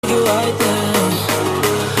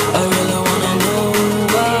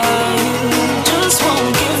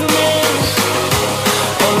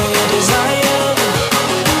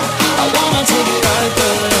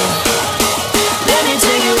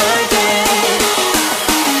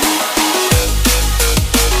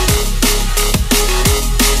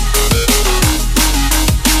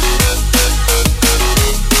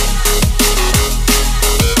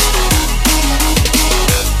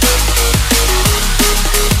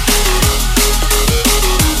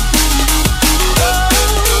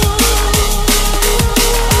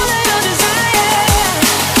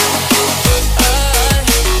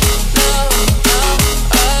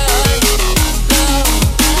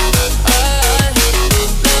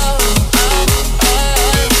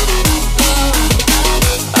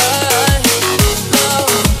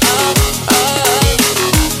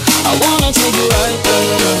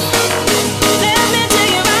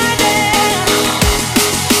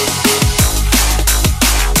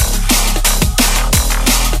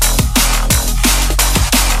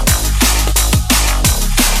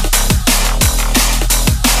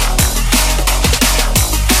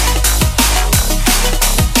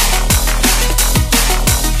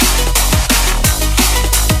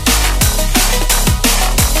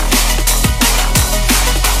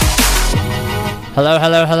Hello,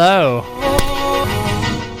 hello, hello.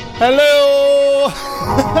 Hello!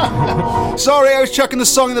 Sorry, I was chucking the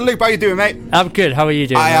song in the loop. How you doing, mate? I'm good. How are you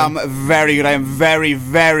doing? I am very good. I am very,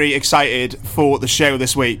 very excited for the show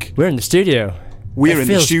this week. We're in the studio. We're in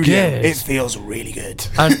the studio. Good. It feels really good.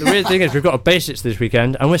 And the weird thing is, we've got a Bassix this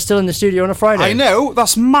weekend, and we're still in the studio on a Friday. I know,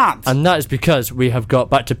 that's mad. And that is because we have got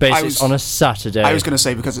back to Bassix on a Saturday. I was going to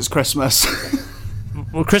say because it's Christmas.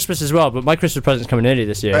 Well, Christmas as well, but my Christmas present's coming early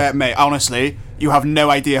this year. Mate, honestly, you have no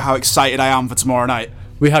idea how excited I am for tomorrow night.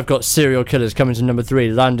 We have got Serial Killers coming to number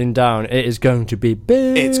 3, landing down. It is going to be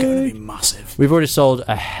big. It's going to be massive. We've already sold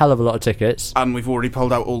a hell of a lot of tickets. And we've already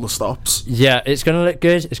pulled out all the stops. Yeah, it's going to look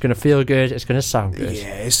good, it's going to feel good, it's going to sound good.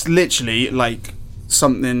 Yeah, it's literally like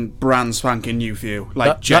something brand spanking new for you.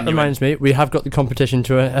 Like, that reminds me, we have got the competition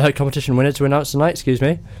winner to announce tonight, excuse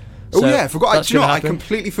me. Oh yeah, I forgot. Do you know what? I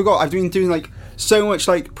completely forgot. I've been doing like so much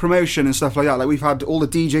like promotion and stuff like that. Like we've had all the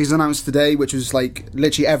DJs announced today, which was like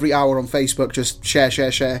literally every hour on Facebook, just share.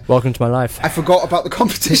 Welcome to my life. I forgot about the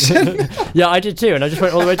competition. Yeah, I did too, and I just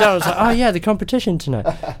went all the way down. I was like, oh yeah, the competition tonight.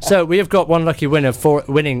 So we have got one lucky winner for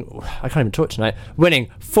winning. I can't even talk tonight. Winning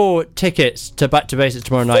 4 tickets to Back to Bassix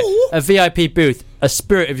tomorrow night. 4? A VIP booth, a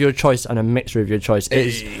spirit of your choice, and a mixer of your choice.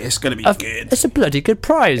 It's going to be good. It's a bloody good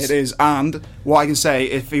prize. It is, and what I can say,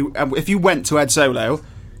 if you went to Ed Solo,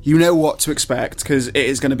 you know what to expect, because it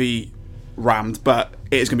is going to be rammed, but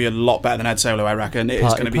it is going to be a lot better than Ed Solo, I reckon. It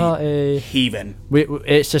is going to be heaving.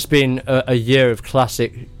 It's just been a year of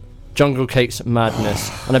classic Jungle Cakes madness,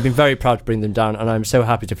 and I've been very proud to bring them down, and I'm so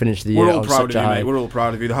happy to finish the year on such a high. Mate. We're all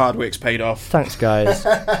proud of you. The hard work's paid off. Thanks, guys.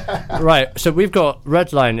 Right, so we've got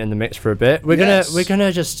RedLine in the mix for a bit. We're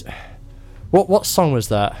gonna just. What song was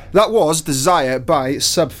that? That was Desire by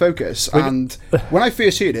Subfocus, and when I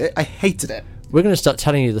first heard it, I hated it. We're going to start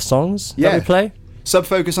telling you the songs that we play.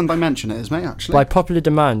 Subfocus and Dimension it is, mate, actually. By popular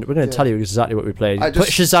demand, we're going to tell you exactly what we played. Put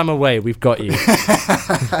Shazam away, we've got you.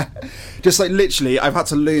 Just like literally, I've had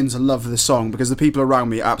to learn to love this song because the people around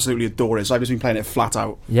me absolutely adore it, so I've just been playing it flat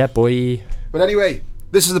out. Yeah, boy. But anyway,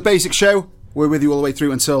 this is the Bassix show. We're with you all the way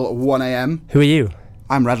through until 1 a.m. Who are you?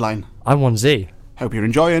 I'm RedLine. I'm 1Z. Hope you're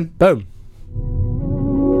enjoying. Boom.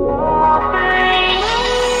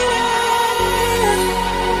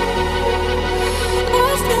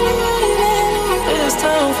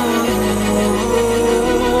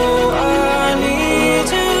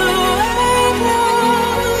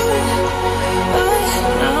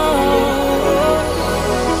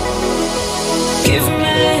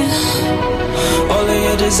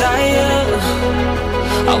 Desire,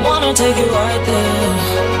 I wanna take you right there.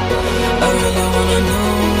 I really wanna know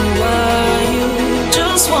why you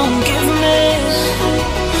just won't give me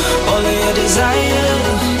all of your desire.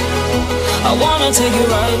 I wanna take you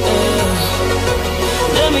right there.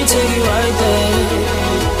 Let me take you right there.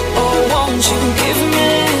 Oh, won't you give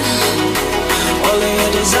me all of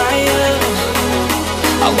your desire?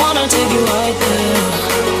 I wanna take you right there.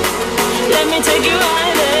 Let me take you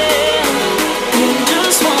right there.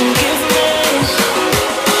 Won't give me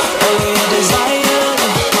all of your desire.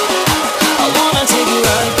 I wanna take you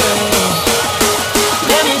right there.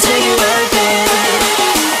 Let me take you right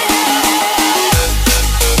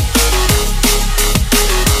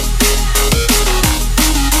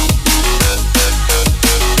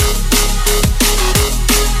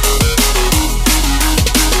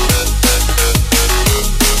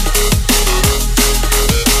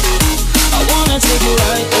I wanna take you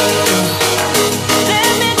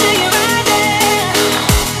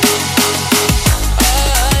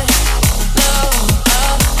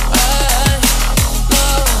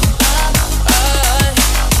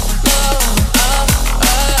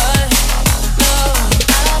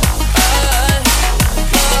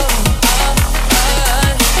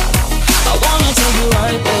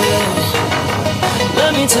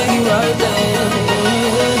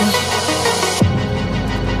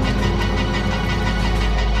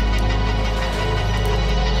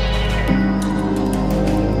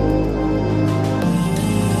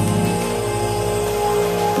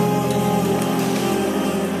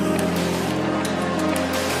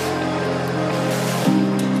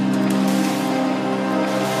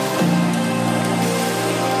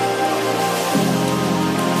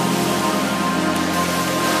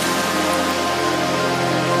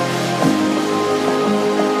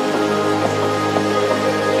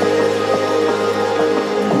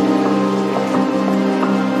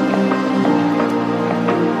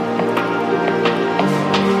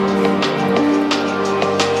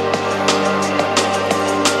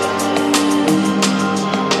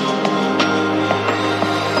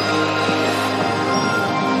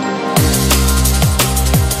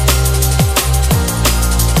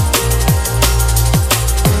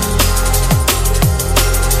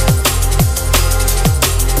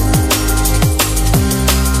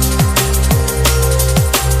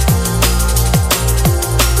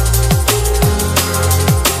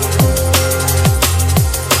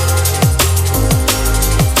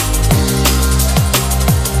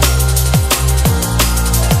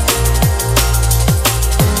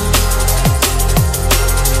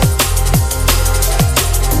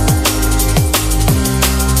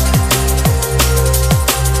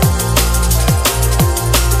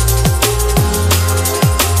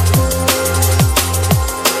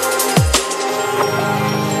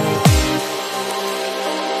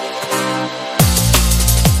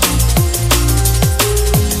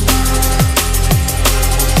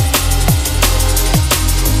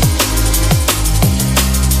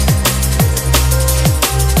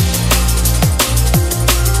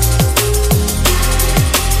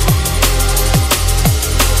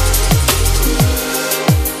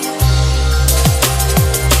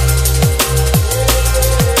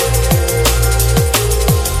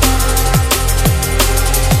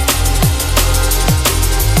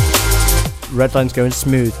Redline's going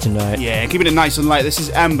smooth tonight. Yeah, keeping it nice and light. This is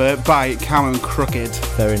Ember by Cow and Crooked.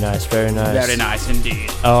 Very nice, very nice. Very nice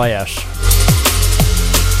indeed. Oh, yes.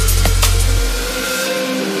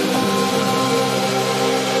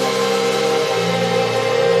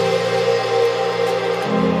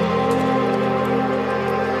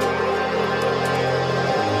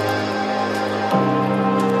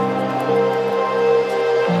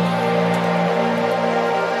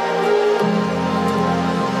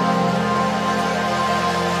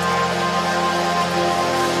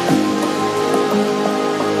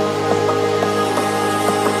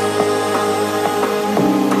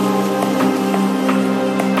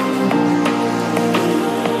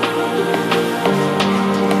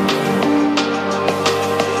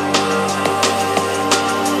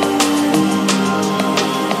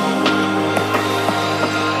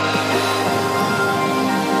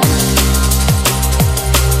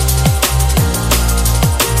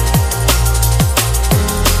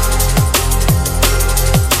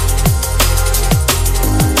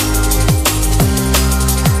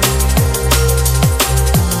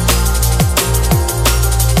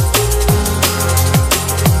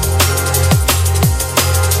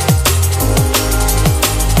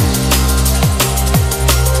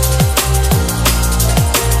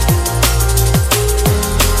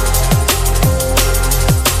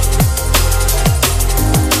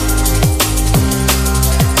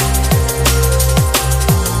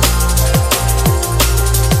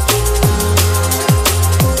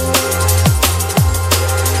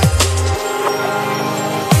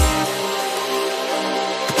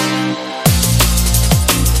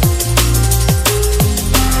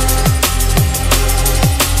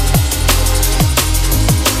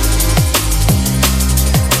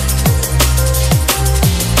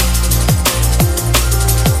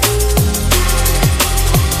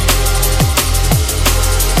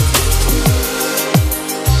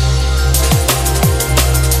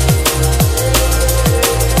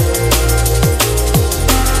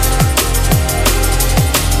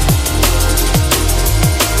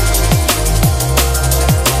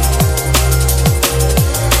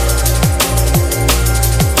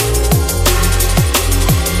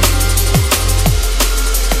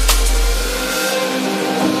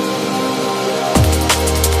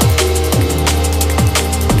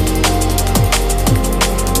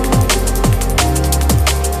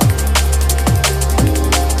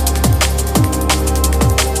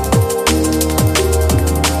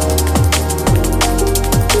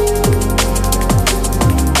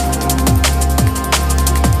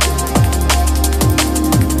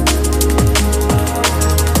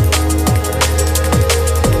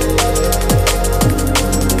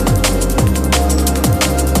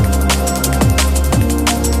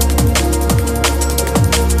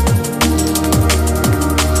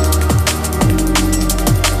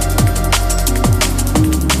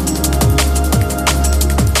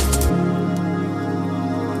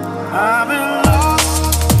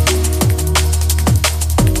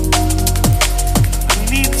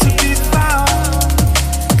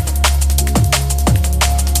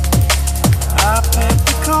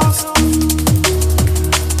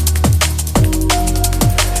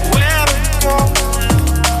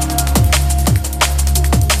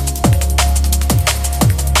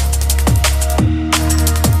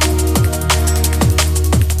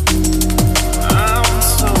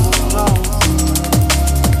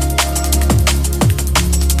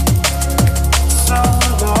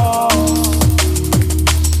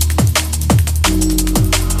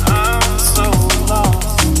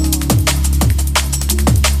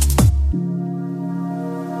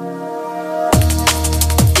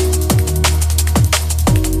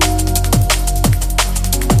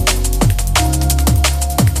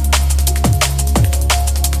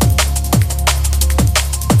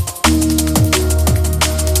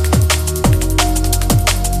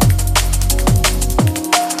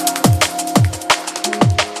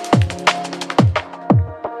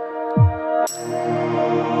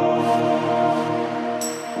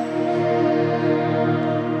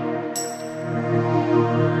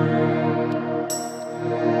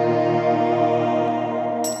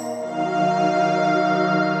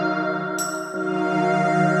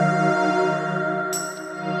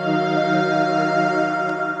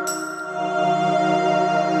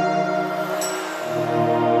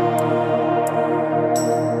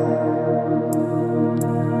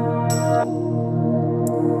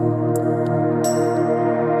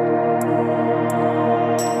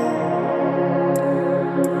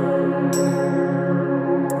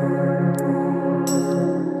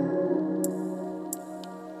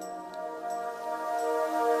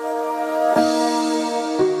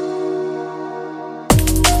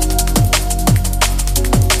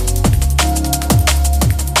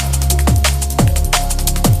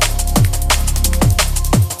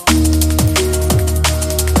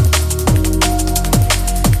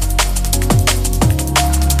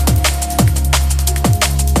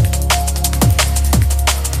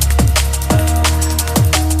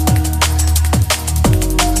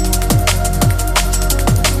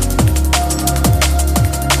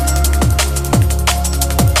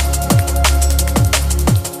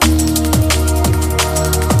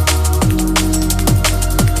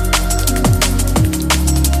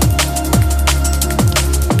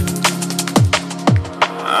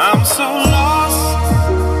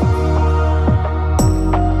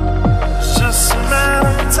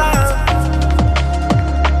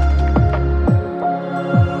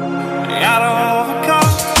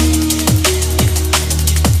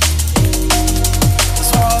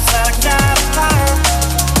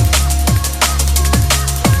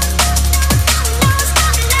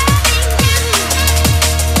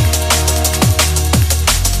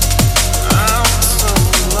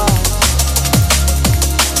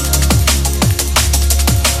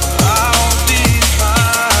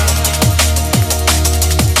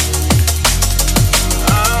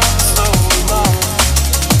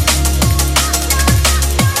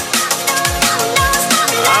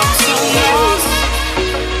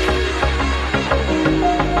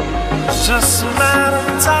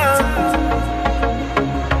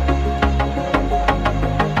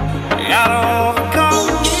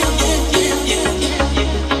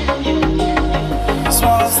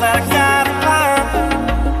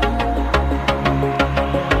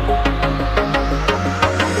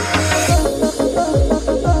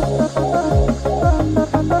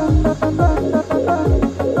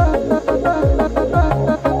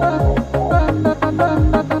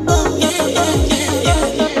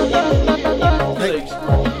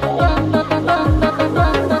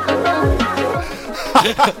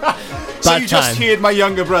 bad you just time. heard my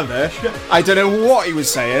younger brother. I don't know what he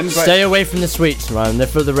was saying. But Stay away from the sweets, man. They're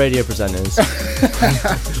for the radio presenters.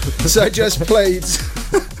 So I just played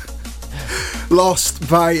Lost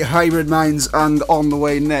by Hybrid Minds, and on the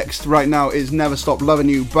way next right now is Never Stop Loving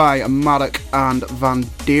You by Maddock and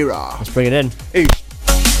Vandera. Let's bring it in. Ooh.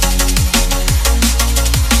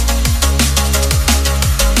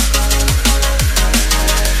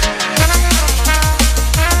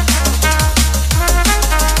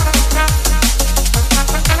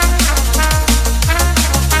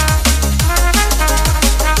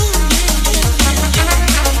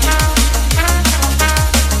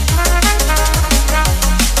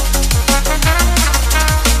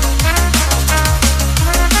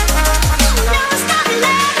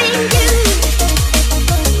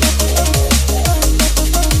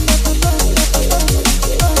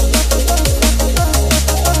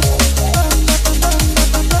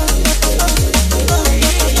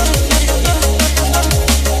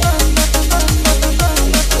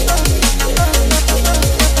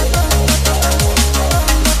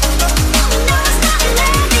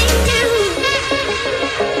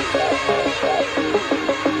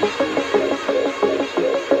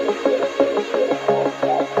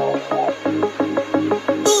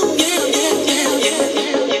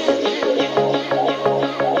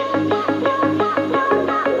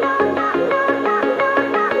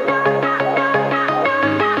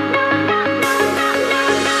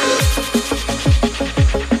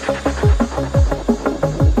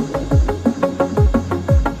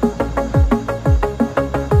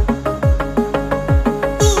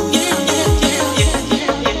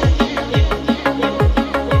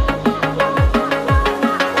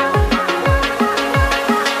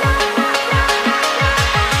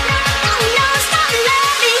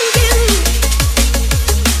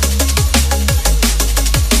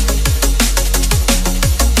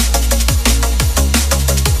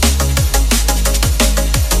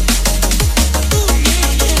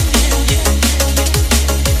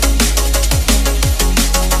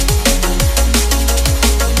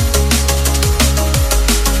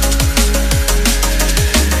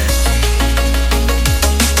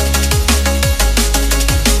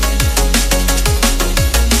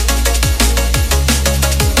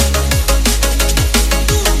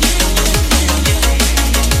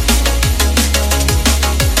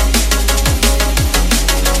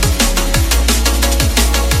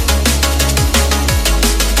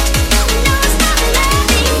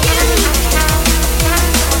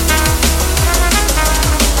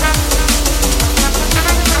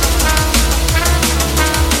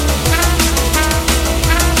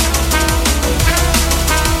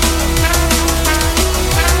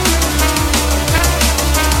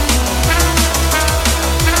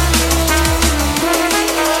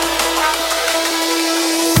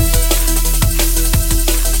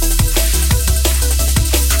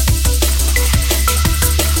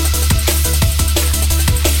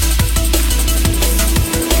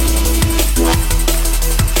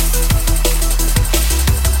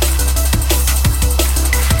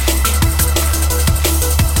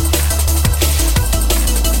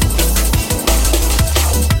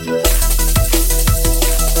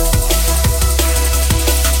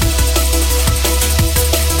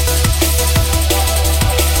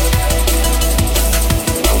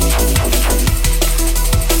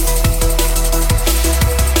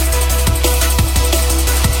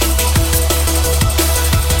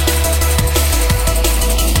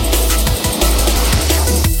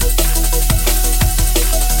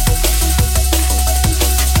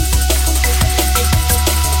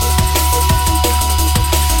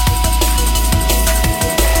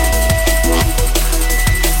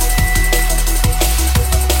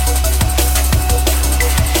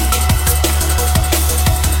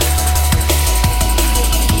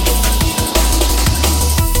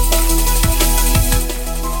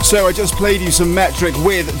 So I just played you some Metric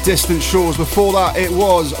with Distant Shores. Before that, it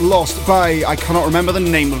was Lost by, I cannot remember the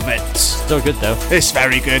name of it. Still good though. It's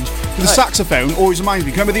very good. The saxophone always reminds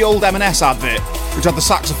me. Remember the old M&S advert, which had the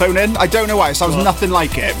saxophone in? I don't know why. It sounds nothing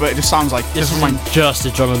like it, but it just sounds like this is just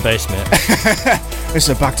a drum and bass mix. It's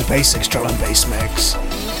a back to basics drum and bass mix.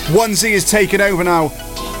 1Z is taken over now,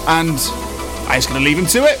 and I'm just going to leave him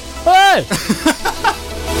to it. Hey!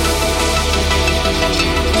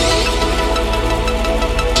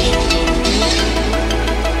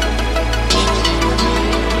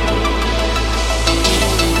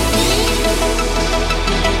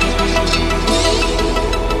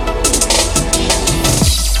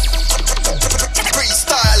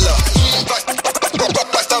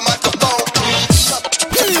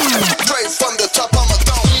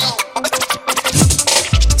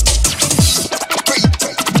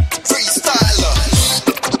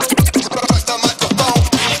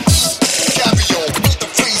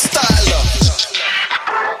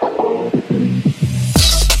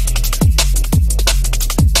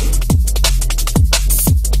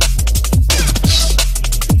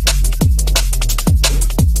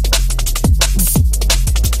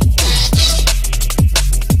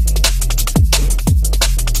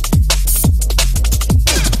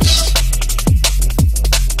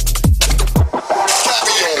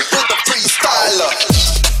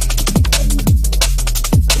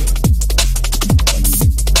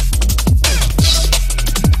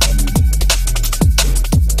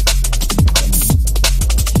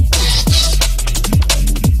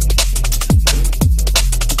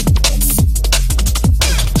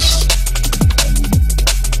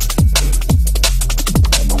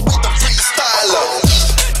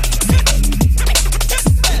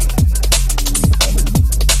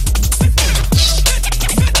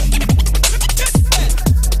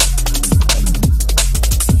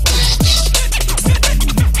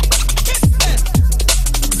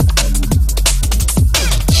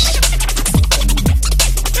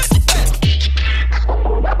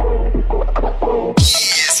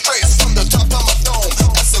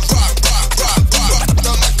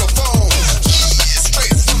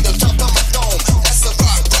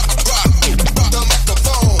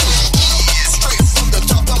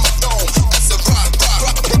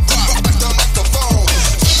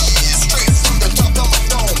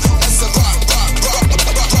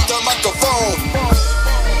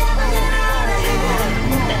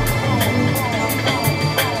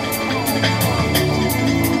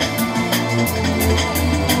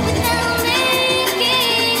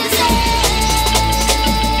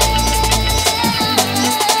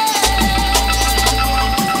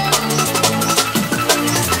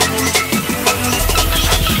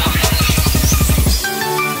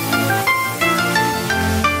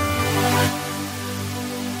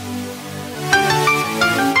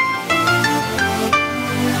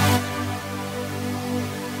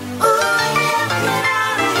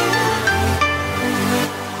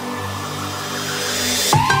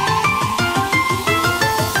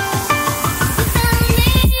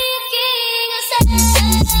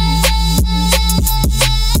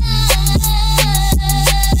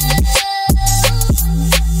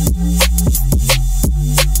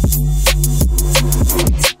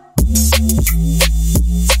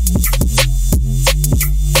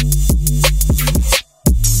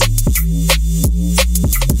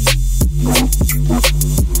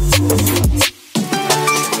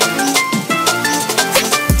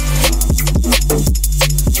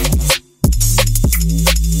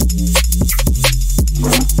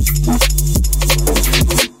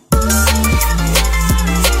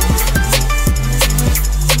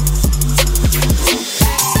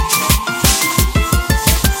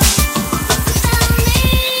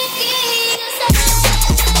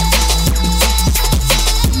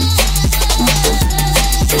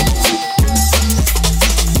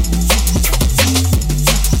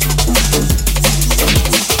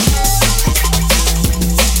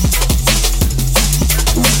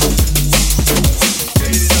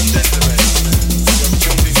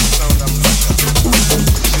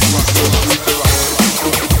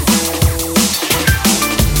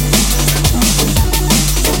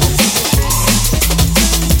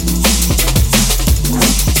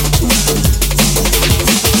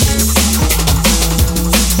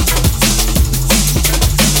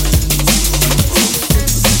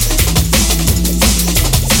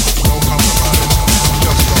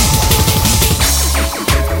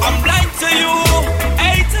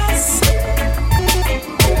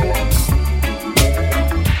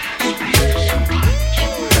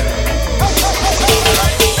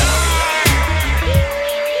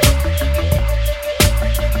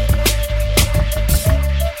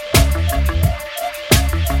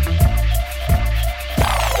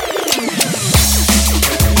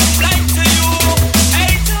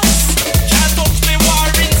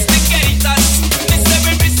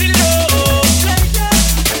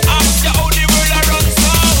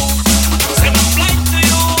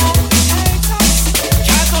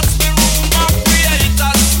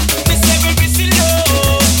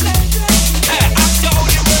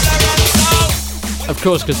 Of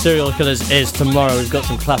course, because Serial Killers is tomorrow. We've got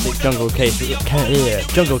some classic Jungle Cakes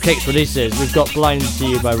releases. We've got Blind to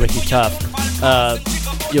You by Ricky Tuff.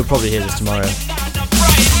 You'll probably hear this tomorrow.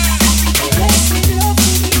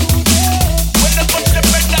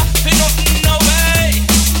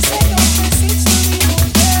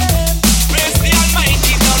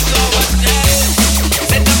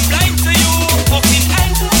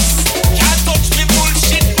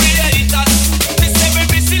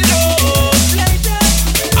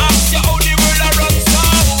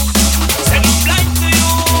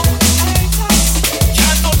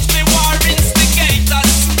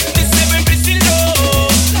 Still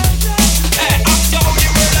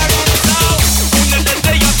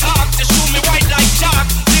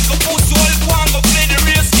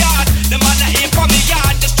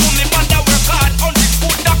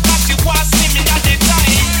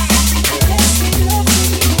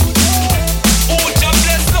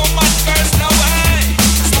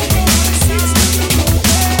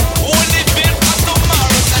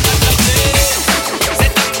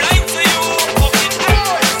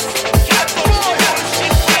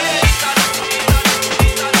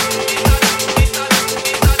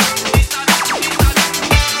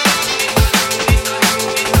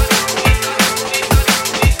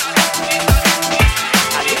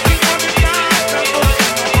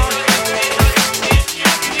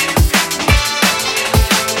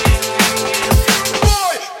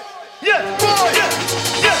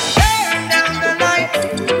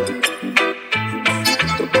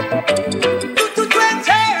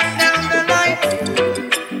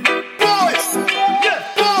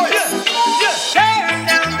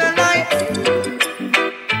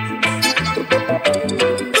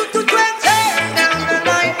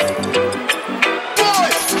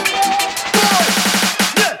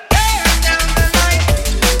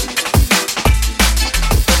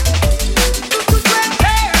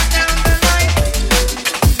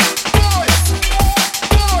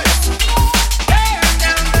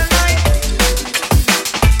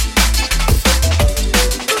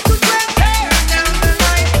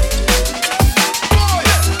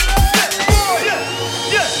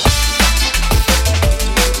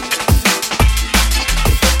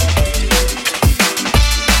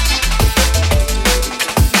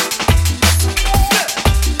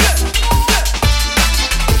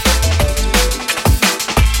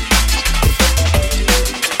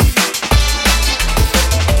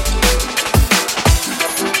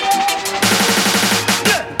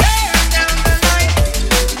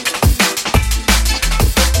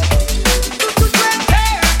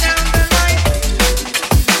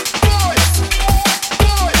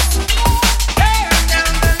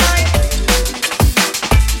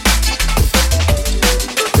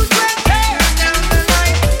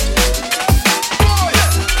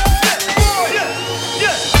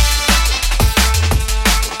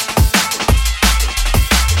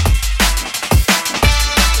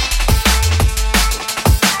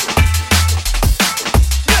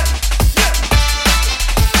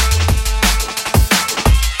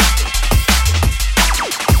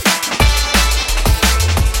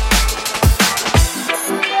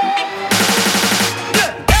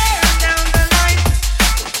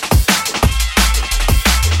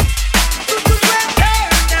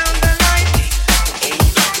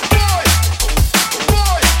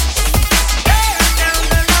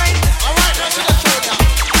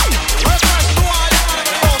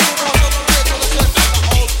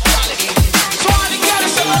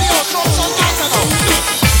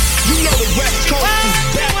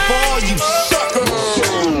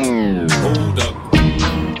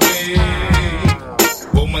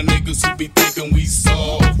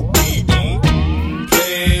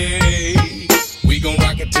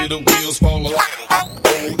wheels fall off.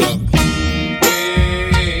 Hold up.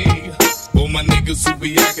 Hey, for my niggas who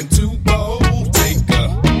be acting too bold, take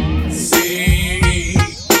a seat.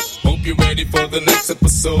 Hope you're ready for the next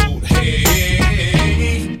episode.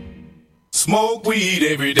 Hey, smoke weed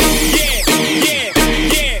every day. Yeah, yeah,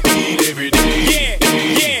 yeah. Weed every day. Yeah,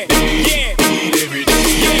 yeah, yeah. Weed every day.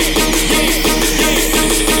 Yeah.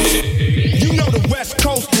 You know the West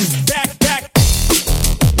Coast is back.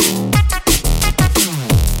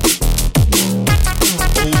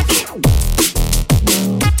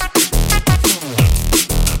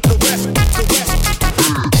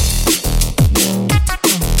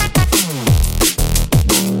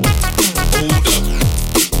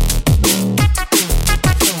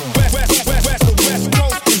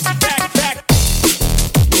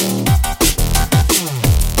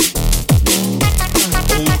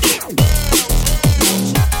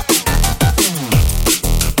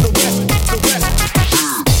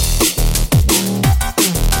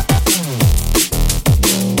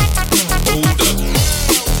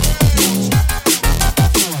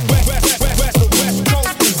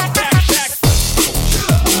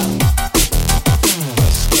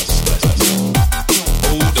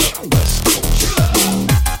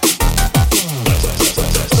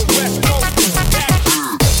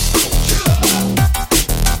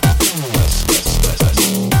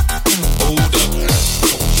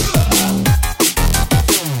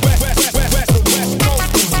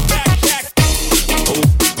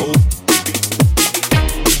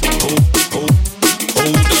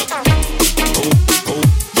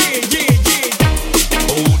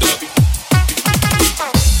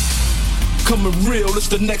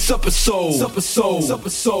 The next episode.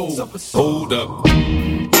 Hold up.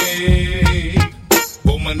 Hey,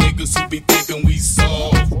 for my niggas who be thinking we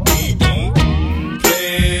soft, we don't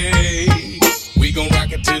play. We gon'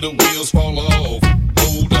 rock it till the wheels fall off.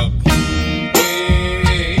 Hold up.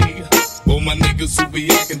 Hey, for my niggas who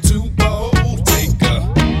be acting too bold, take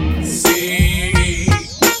a seat.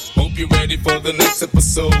 Hope you're ready for the next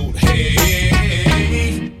episode.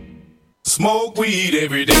 Hey, smoke weed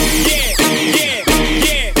every day. Yeah, yeah.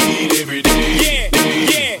 Yeah, weed every day. Yeah,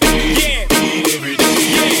 yeah, yeah. Weed every day.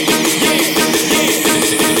 Yeah, yeah,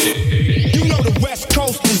 yeah. You know the West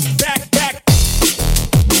Coast is back.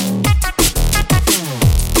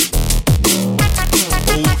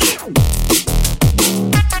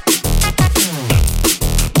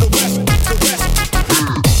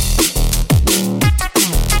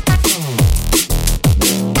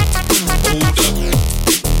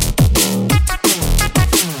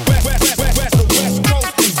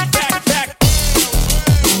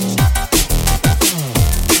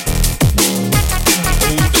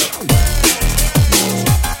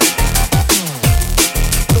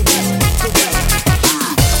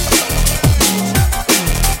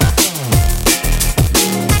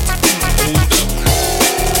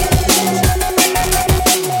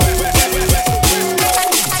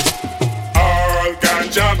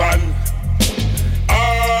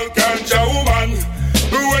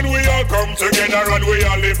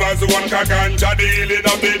 As one ganja, the healing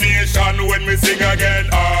of the nation. When we sing again,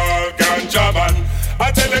 all ganja man,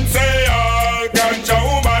 I tell them say all ganja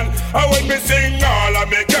woman. And when we sing all of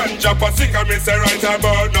me ganja for sick, I me say right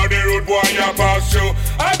about now the road boy you pass through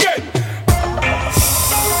again.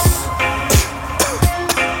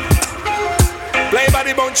 Play by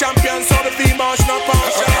the bone champions, so the female not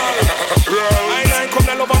partial. I come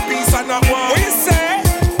to love and peace and not war. What you say?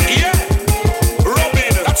 Yeah,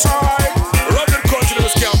 Robin, that's right.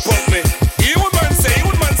 Can't pump me. You would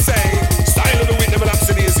man say, style of the wind, never that's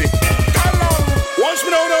so easy. Come on, watch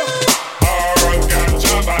me now, though. All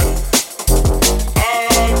ganja man,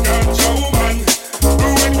 all ganja woman.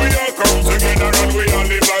 When we all come together and we all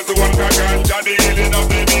live as one ganja, the healing of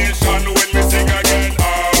the nation. When we sing again,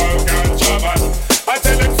 all ganja man, I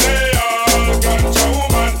tell them say all ganja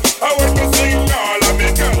woman. And when we sing all of me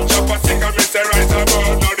ganja, for sick and me say right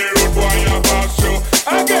about now the road boy you pass through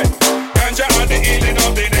again. Ganja and the healing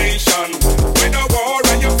of the nation. When a war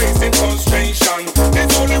and you're facing frustration,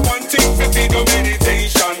 there's only one thing to feed your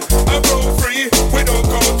meditation. I grow free without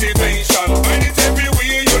cultivation. Find it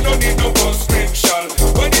everywhere, you don't need no prescription.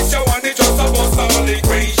 When it's your one, it's just a bust all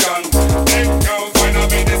equation. Then can't find a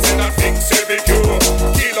medicine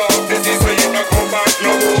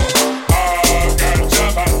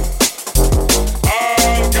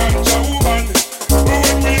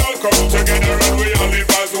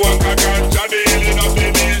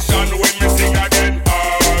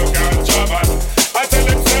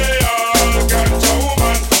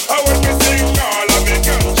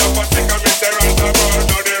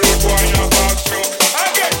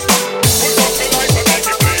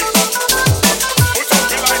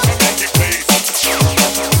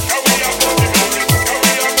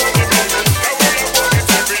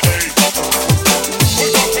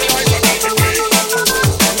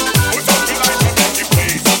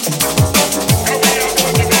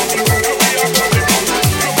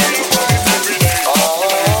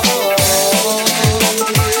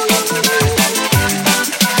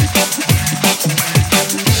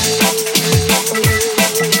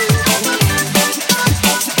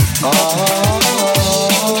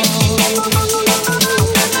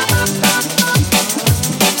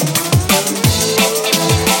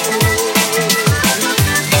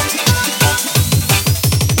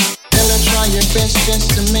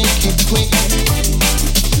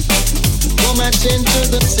 10 to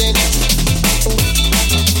the 6.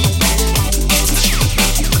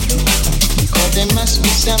 Oh, there must be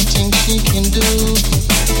something she can do.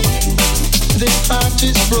 This heart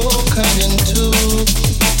is broken in two.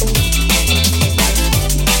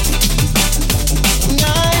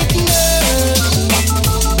 Night nurse,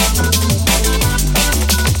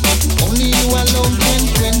 only you alone can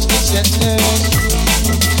quench the shatters.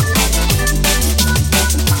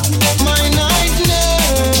 My night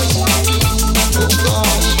nurse, oh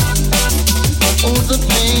gosh, oh the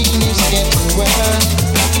pain is getting worse.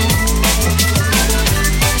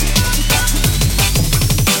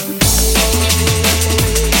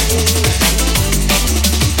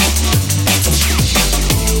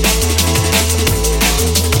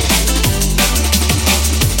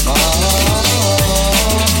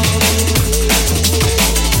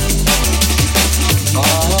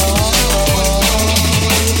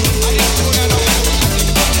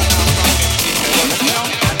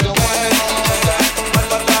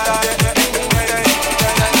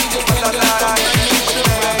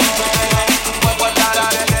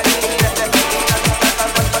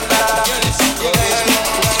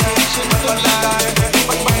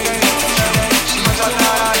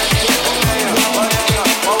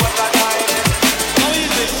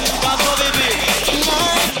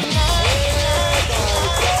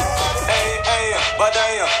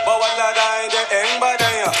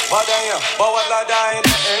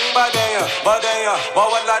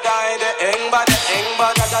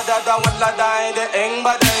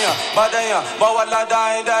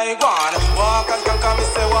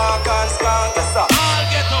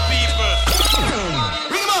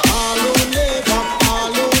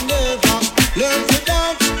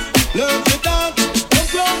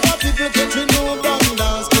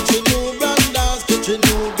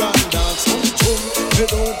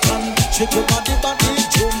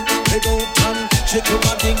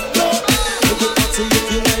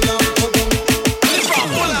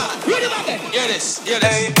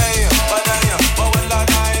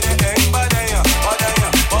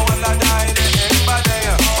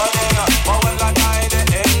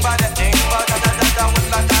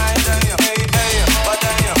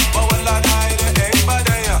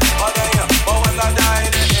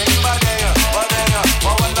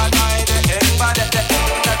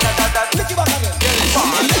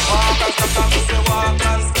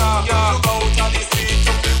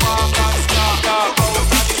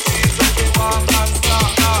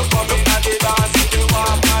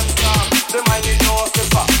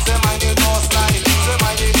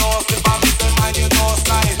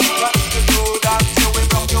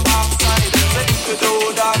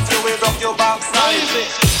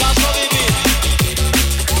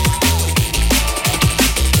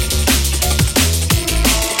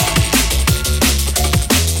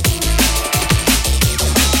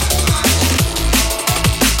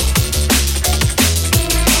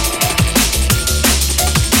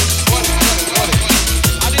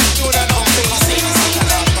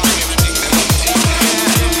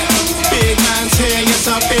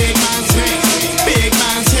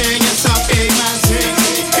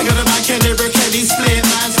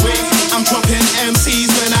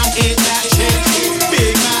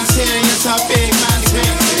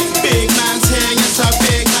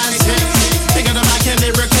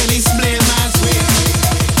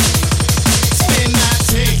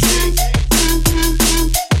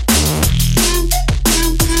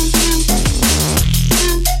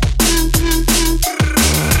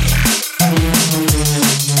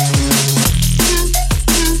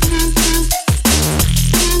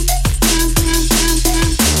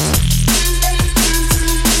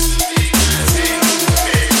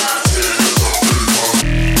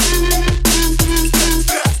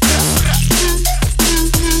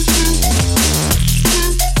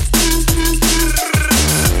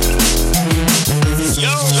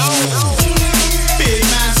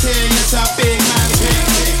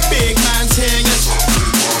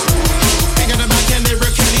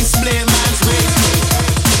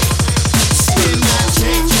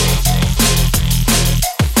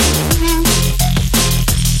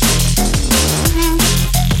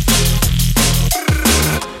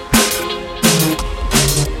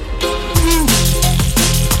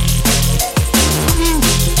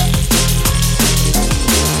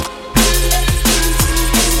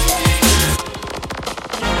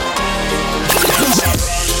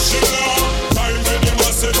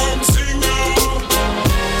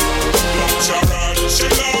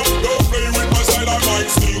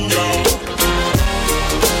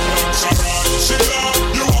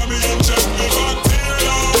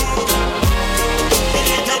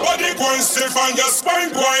 Find your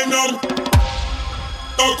spine, grind them.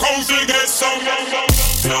 So come to get some. No.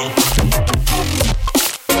 No.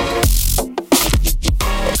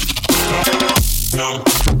 No.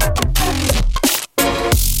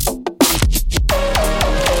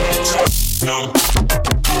 No.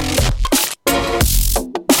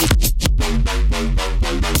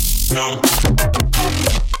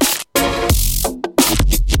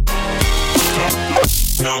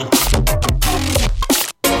 No.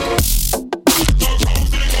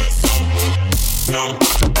 No.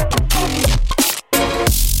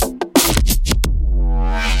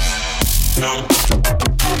 No.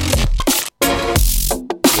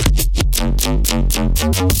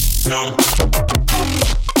 No.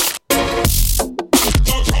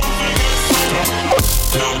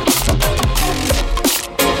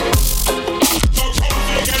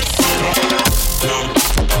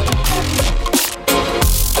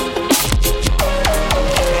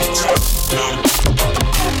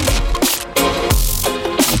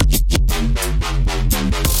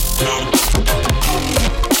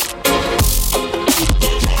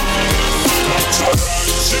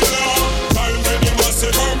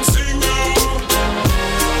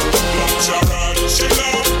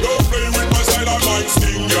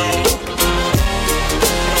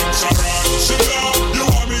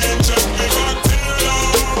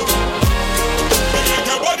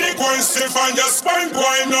 Find your spine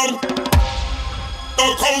going numb.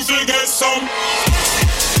 So come to get some.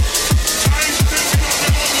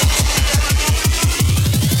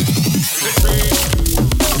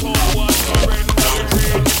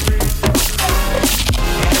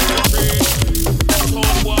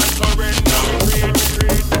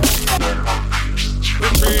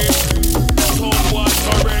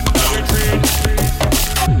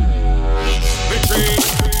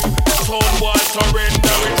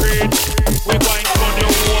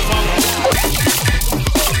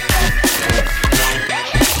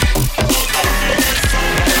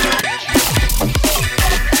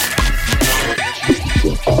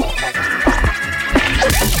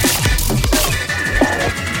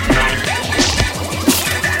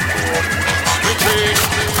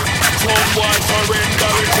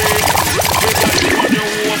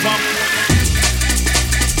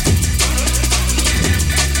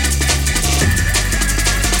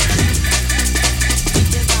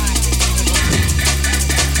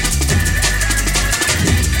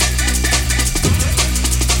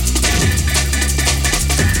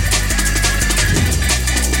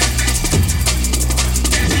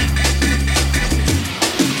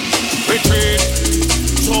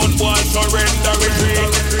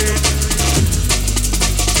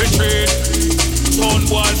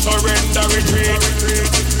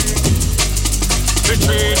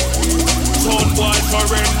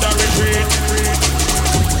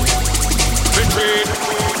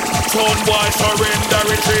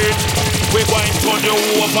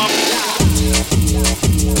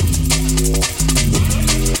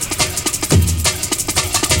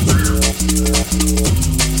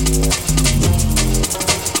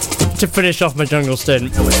 To finish off my jungle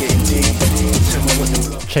stint,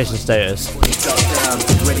 chasing status.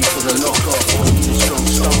 Ready for the lock off. Strong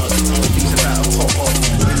start. Things about to pop off.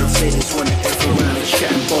 And the faders want everyone around and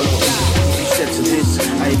chat and bollocks. You said to this,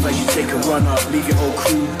 I advise you take a run up. Leave your whole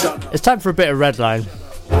crew done. It's time for a bit of RedLine.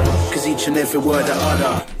 Cause each and every word I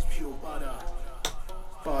utter,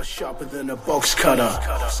 bar sharper than a box cutter.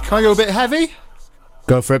 Can I go a bit heavy?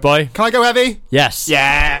 Go for it, boy. Can I go heavy? Yes.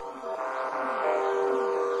 Yeah.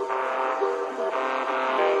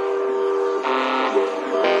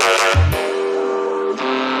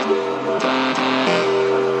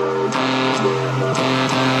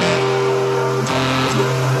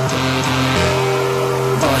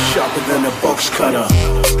 Sharper than a box cutter.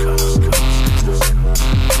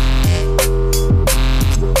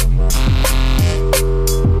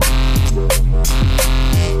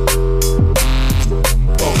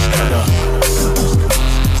 Box cutter.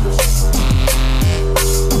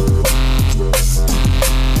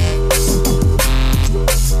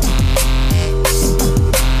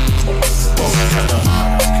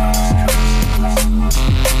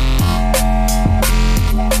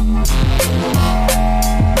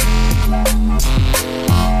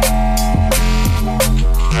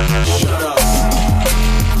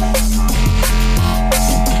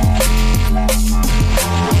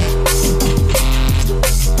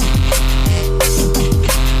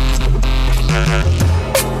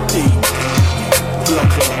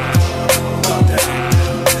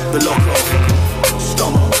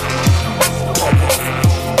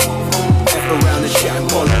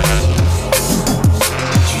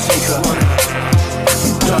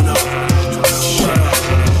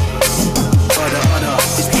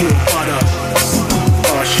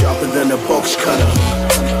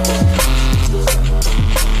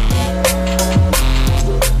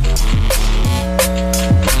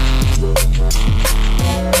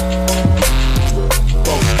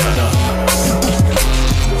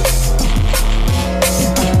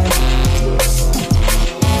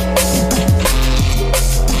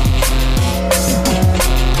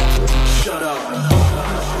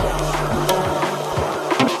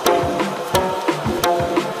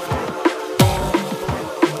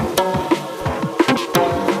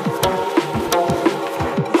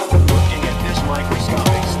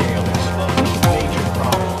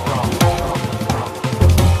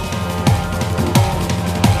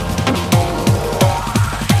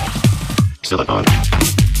 silicon.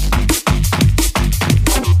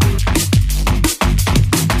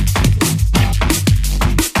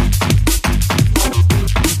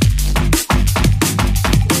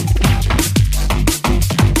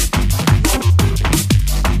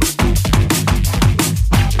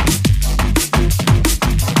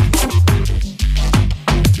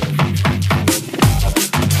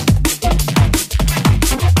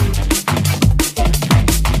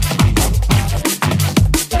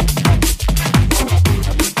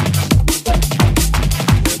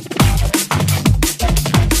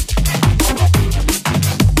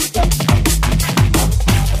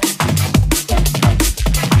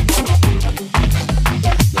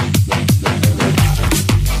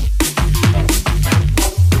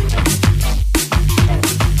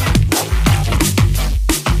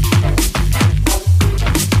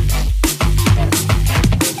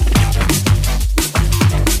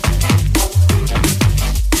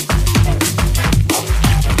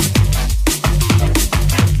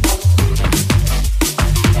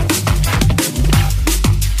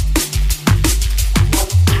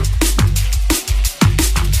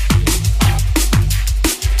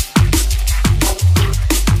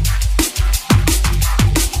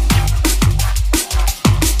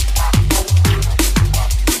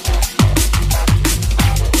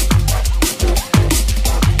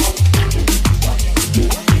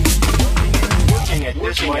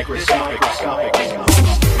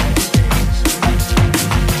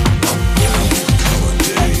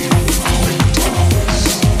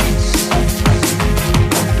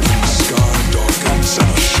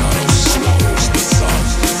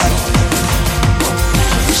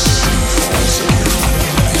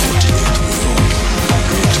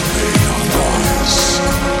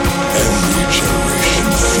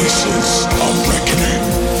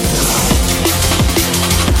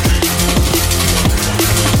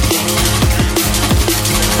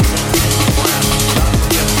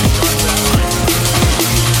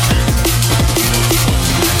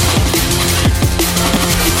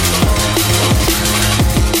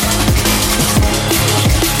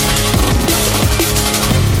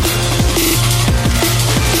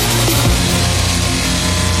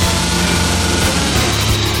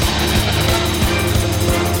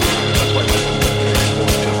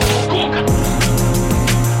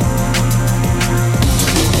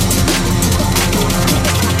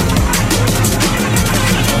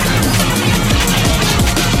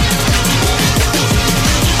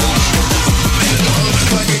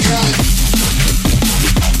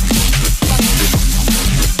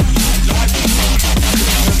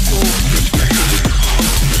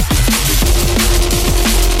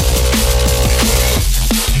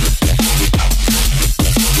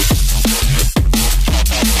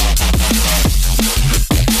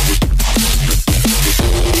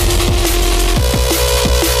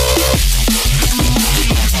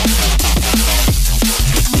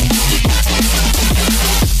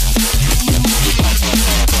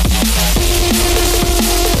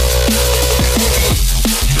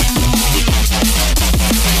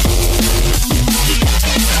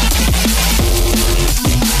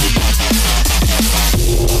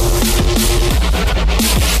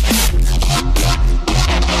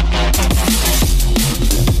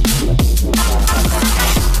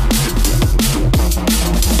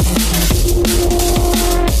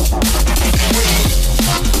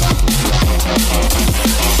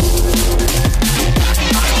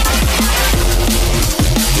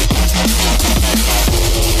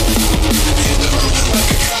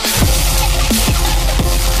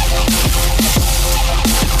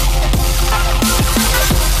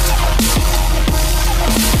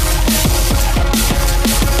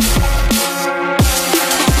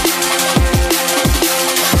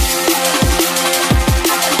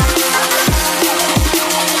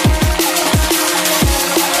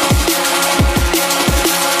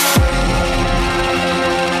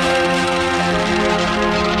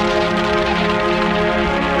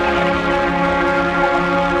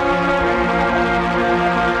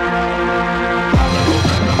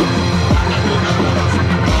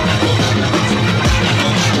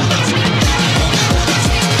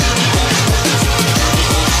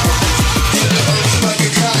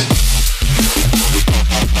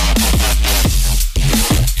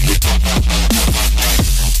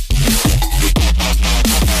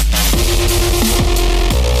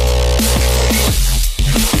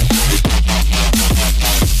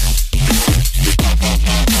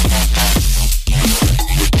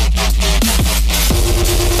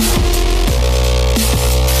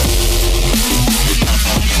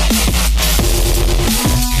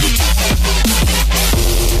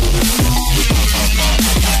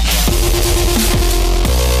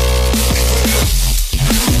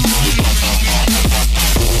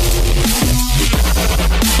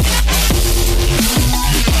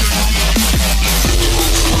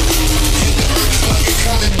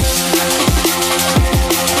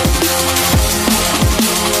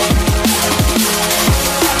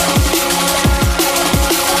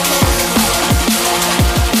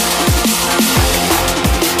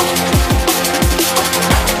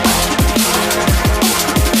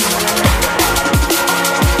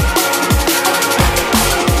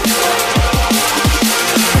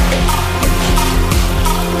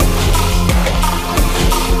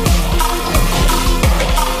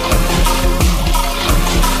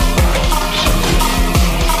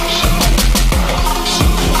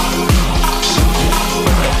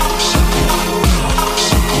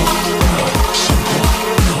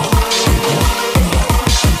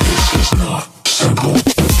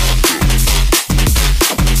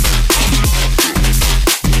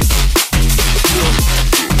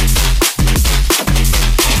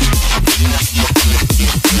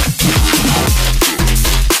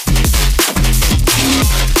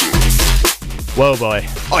 Whoa, boy.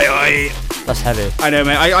 Oi, oi. That's heavy. I know,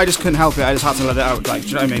 mate. I just couldn't help it. I just had to let it out. Like, do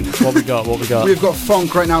you know what I mean? What we got? We've got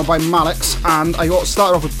Funk right now by Malix, and I got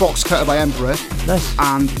started off with Box Cutter by Emperor. Nice.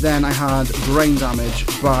 And then I had Brain Damage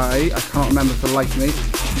by, I can't remember for the life of me,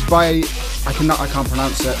 by, I can't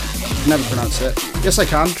pronounce it. Never pronounce it. Yes, I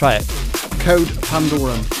can. Try it. Code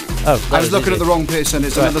Pandorum. Oh, I was looking at the wrong person.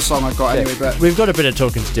 It's another song I've got anyway. But we've got a bit of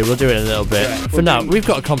talking to do. We'll do it in a little bit. Yeah, For now, we've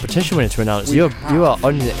got a competition winner to announce. You are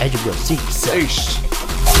on the edge of your seat, sir.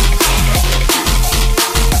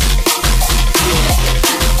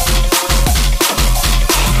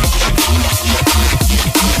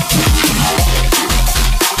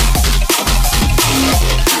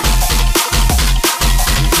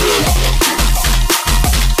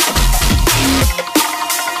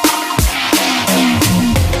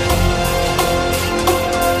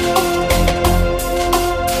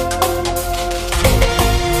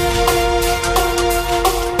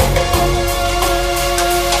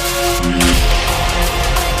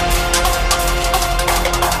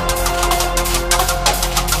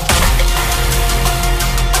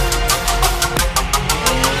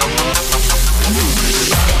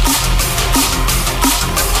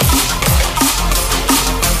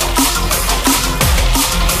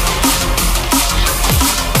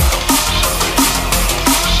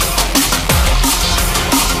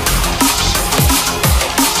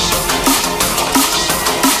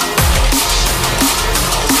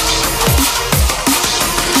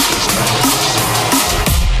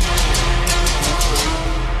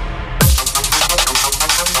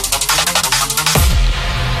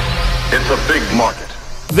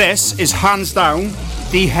 This is hands down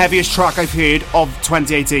the heaviest track I've heard of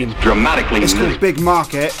 2018. Dramatically It's called Big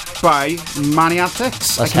Market by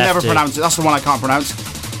Maniatics. I can never pronounce it. That's the one I can't pronounce.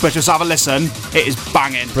 But just have a listen. It is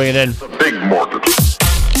banging. Bring it in. Big Market.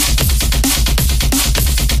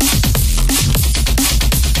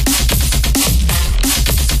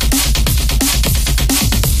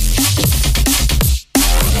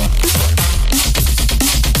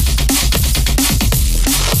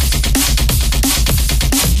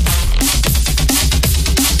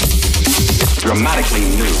 Dramatically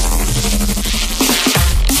new.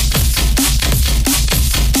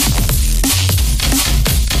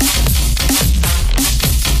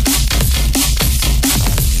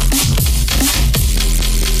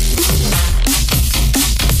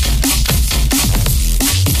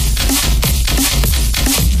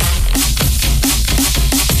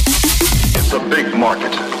 It's a big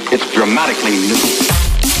market. It's dramatically new.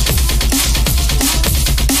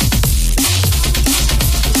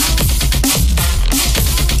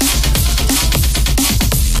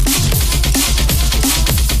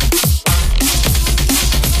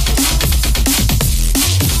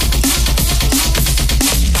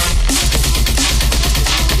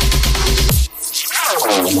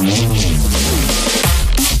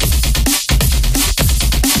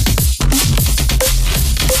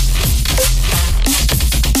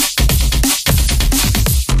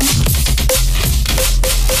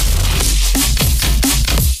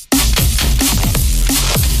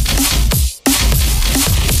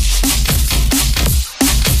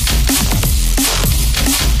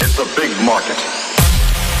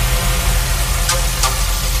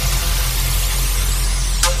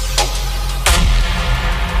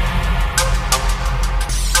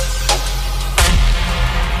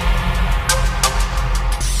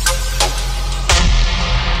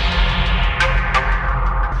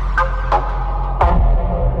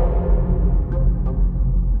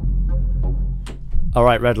 All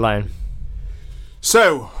right, RedLine.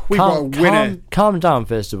 So, we've got a winner. Calm down,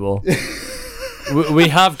 first of all. we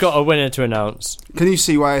have got a winner to announce. Can you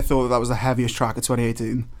see why I thought that was the heaviest track of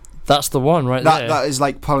 2018? That's the one right there. That is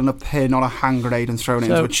like pulling a pin on a hand grenade and throwing it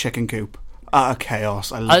into a chicken coop. Utter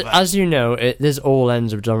chaos. I love it. As you know, there's all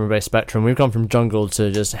ends of drum and bass spectrum. We've gone from jungle to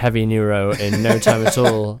just heavy neuro in no time at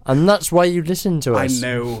all. And that's why you listen to us. I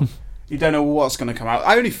know. You don't know what's going to come out.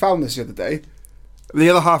 I only found this the other day. The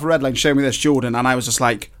other half of RedLine showed me this, Jordan, and I was just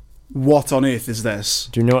like, what on earth is this?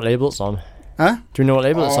 Do you know what label it's on? Huh? Do you know what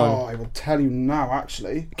label it's on? Oh, I will tell you now,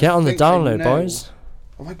 actually. Get on the download, boys.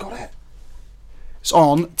 Have I got it? It's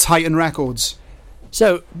on Titan Records.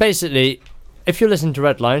 So, basically, if you're listening to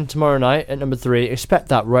RedLine tomorrow night at number 3, expect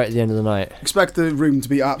that right at the end of the night. Expect the room to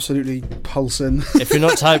be absolutely pulsing. If you're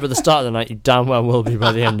not tired by the start of the night, you damn well will be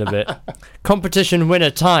by the end of it. Competition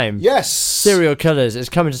winner time. Yes. Serial Killers is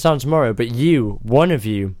coming to town tomorrow, but one of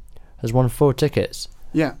you, has won 4 tickets.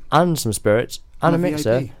 Yeah. And some spirits, and a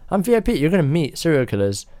mixer, VIP. And VIP. You're going to meet Serial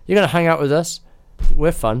Killers. You're going to hang out with us.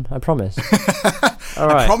 We're fun, I promise. All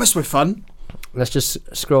right. I promise we're fun. Let's just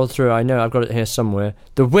scroll through. I know I've got it here somewhere.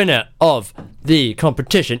 The winner of the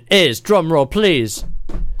competition is, drum roll please.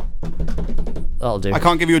 That'll do. I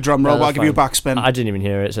can't give you a drum roll, but I'll give you a backspin. I didn't even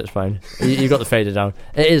hear it, so it's fine. You got the fader down.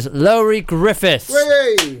 It is Lowry Griffiths.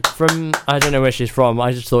 Hey! From, I don't know where she's from.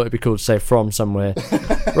 I just thought it'd be cool to say from somewhere.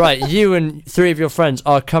 Right, you and 3 of your friends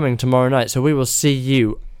are coming tomorrow night, so we will see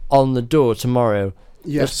you on the door tomorrow.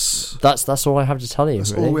 Yes. That's all I have to tell you.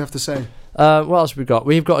 That's really. all we have to say. What else have we got?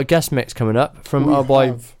 We've got a guest mix coming up from our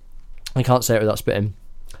boy. I can't say it without spitting.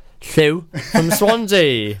 Hugh from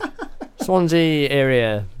Swansea. Swansea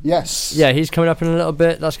area. Yes. Yeah, he's coming up in a little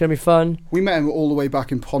bit. That's going to be fun. We met him all the way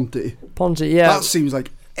back in Ponty. Yeah. That seems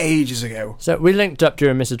like ages ago. So we linked up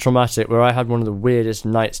during Mr. Traumatic, where I had one of the weirdest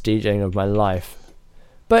nights DJing of my life.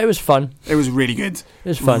 But it was fun. It was really good. It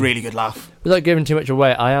was fun. Really good laugh. Without giving too much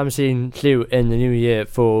away, I am seeing Hugh in the new year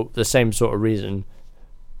for the same sort of reason.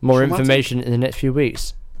 More information in the next few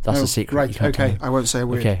weeks. That's a secret. Right, okay. I won't say a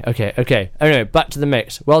word. Okay. Anyway, back to the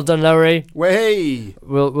mix. Well done, Lowry. Way.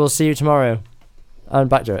 We'll see you tomorrow. And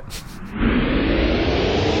back to it.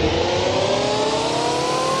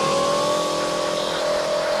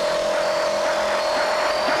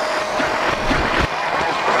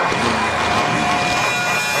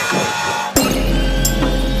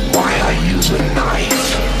 Why I use a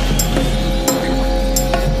knife?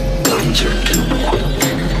 Guns are too quick.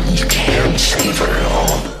 You can't savor it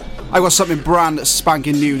all. I got something brand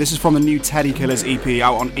spanking new. This is from the new Teddy Killers EP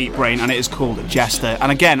out on Eat Brain, and it is called Jester.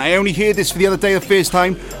 And again, I only heard this for the other day the first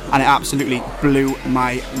time, and it absolutely blew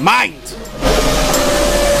my mind.